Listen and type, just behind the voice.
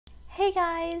Hey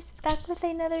guys, back with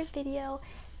another video.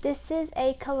 This is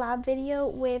a collab video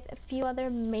with a few other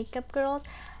makeup girls.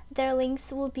 Their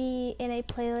links will be in a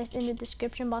playlist in the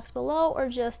description box below, or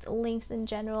just links in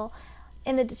general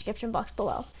in the description box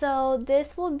below. So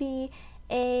this will be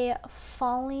a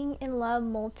falling in love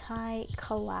multi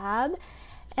collab,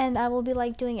 and I will be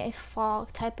like doing a fall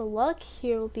type of look.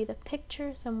 Here will be the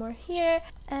picture somewhere here,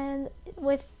 and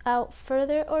without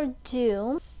further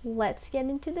ado, let's get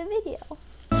into the video.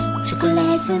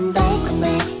 초콜릿은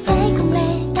달콤해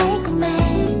달콤해 달콤해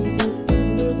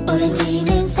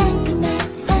오렌지는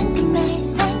상큼해 상큼해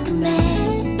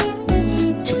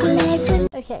상큼해 초콜릿은.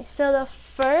 Okay, so the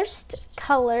first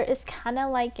color is kind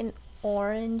of like an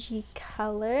orangey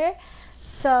color.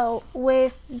 So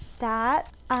with that,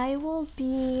 I will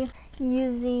be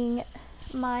using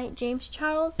my James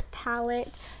Charles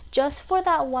palette just for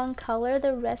that one color.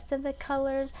 The rest of the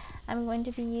colors, I'm going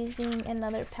to be using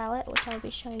another palette, which I'll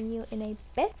be showing you in a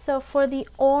bit. So for the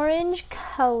orange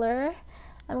color,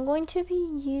 I'm going to be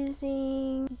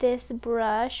using this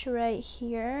brush right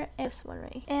here, and this one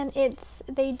right here. And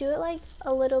they do it like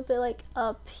a little bit like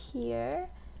up here,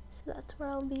 so that's where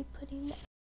I'll be putting it.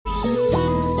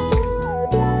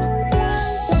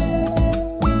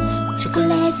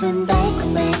 초콜릿은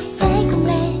달콤해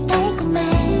달콤해 달콤해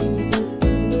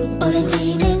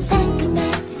오렌지는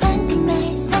상큼해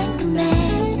상큼해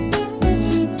상큼해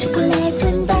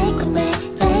초콜릿은 달콤해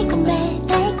달콤해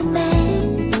달콤해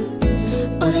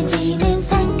오렌지는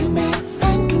상큼해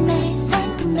상큼해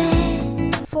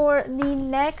상큼해. For the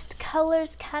next color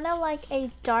is kind of like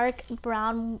a dark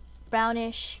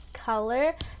brownish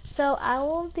color, so I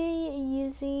will be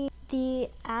using the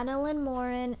Annalyn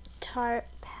Morin Tarte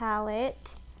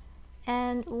palette,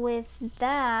 and with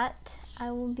that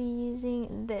I will be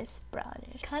using this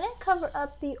brownish. Kind of cover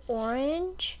up the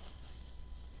orange,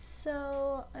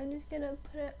 so I'm just gonna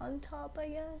put it on top, I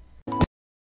guess.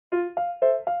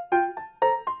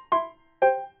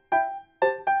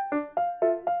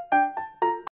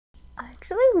 I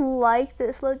actually like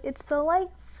this look. It's so like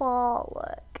fall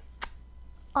look.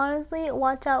 Honestly,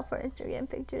 watch out for Instagram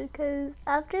pictures, because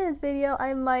after this video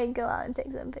I might go out and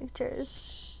take some pictures.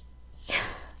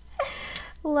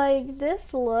 Like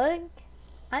this look,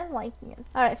 I'm liking it.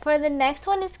 Alright, for the next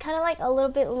one, it's kind of like a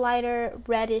little bit lighter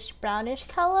reddish brownish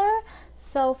color.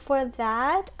 So for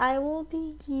that, I will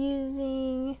be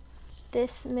using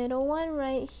this middle one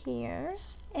right here,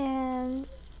 and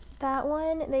that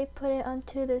one they put it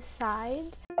onto the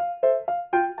sides.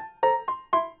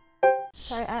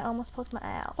 Sorry, I almost poked my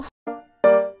eye out.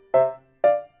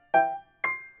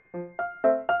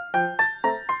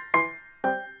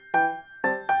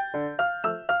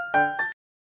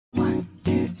 One,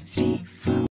 two, three,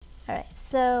 four. Alright,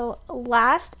 so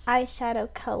last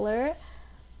eyeshadow color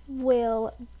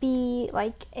will be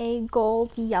like a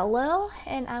gold yellow,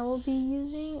 and I will be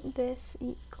using this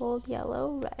gold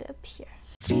yellow right up here.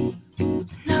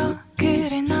 너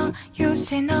그래 너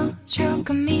요새 너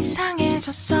조금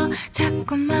이상해졌어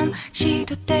자꾸만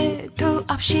시도 때도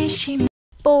없이 심.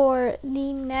 For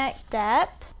the next step,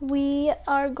 we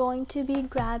are going to be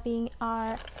grabbing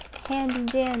our handy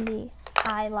dandy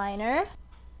eyeliner.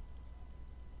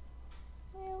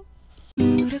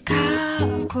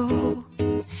 무력하고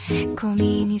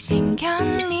고민이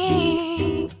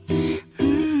생겼니.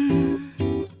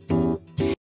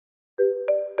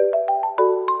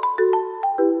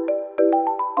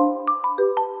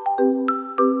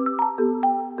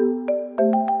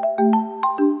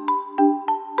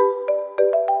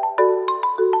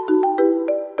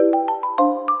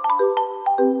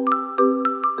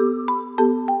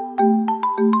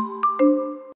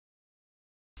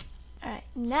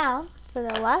 Now, for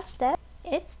the last step,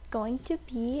 it's going to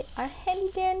be our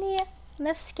handy dandy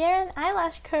mascara and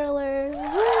eyelash curler. Woo!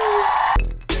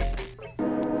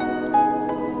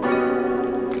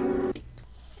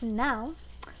 And now,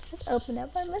 let's open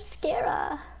up our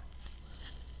mascara.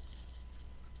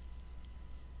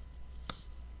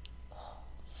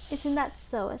 Isn't that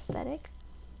so aesthetic?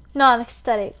 Not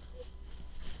aesthetic.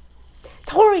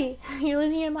 Tori, you're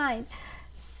losing your mind.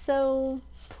 So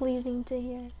pleasing to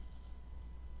hear.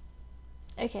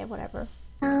 Okay, whatever.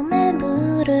 마음에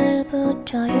불을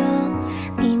붙여요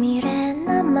비밀의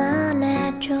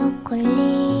나만의 초콜릿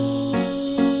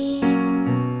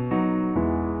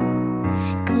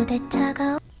그대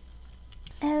차가운.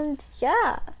 And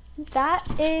yeah, that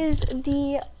is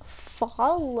the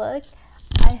fall look.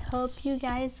 I hope you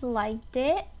guys liked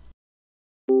it.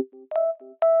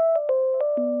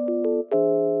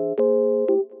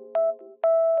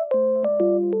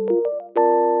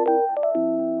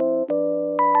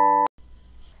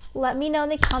 let me know in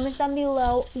the comments down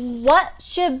below what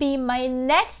should be my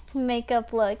next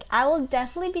makeup look. I will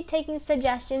definitely be taking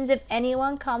suggestions if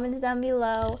anyone comments down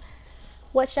below.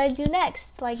 What should I do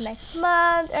next? Like next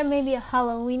month, or maybe a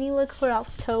Halloweeny look for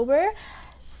October.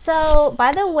 So,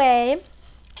 by the way,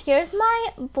 here's my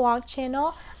vlog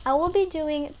channel. I will be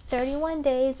doing 31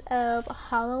 days of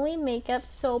Halloween makeup,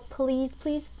 so please,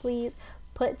 please, please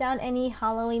put down any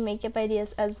Halloween makeup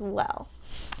ideas as well.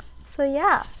 So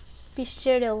yeah, be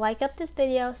sure to like up this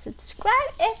video, subscribe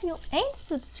if you ain't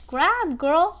subscribed,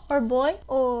 girl or boy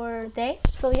or they.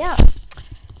 So yeah,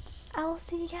 I will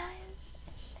see you guys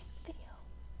in the next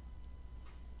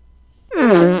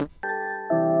video.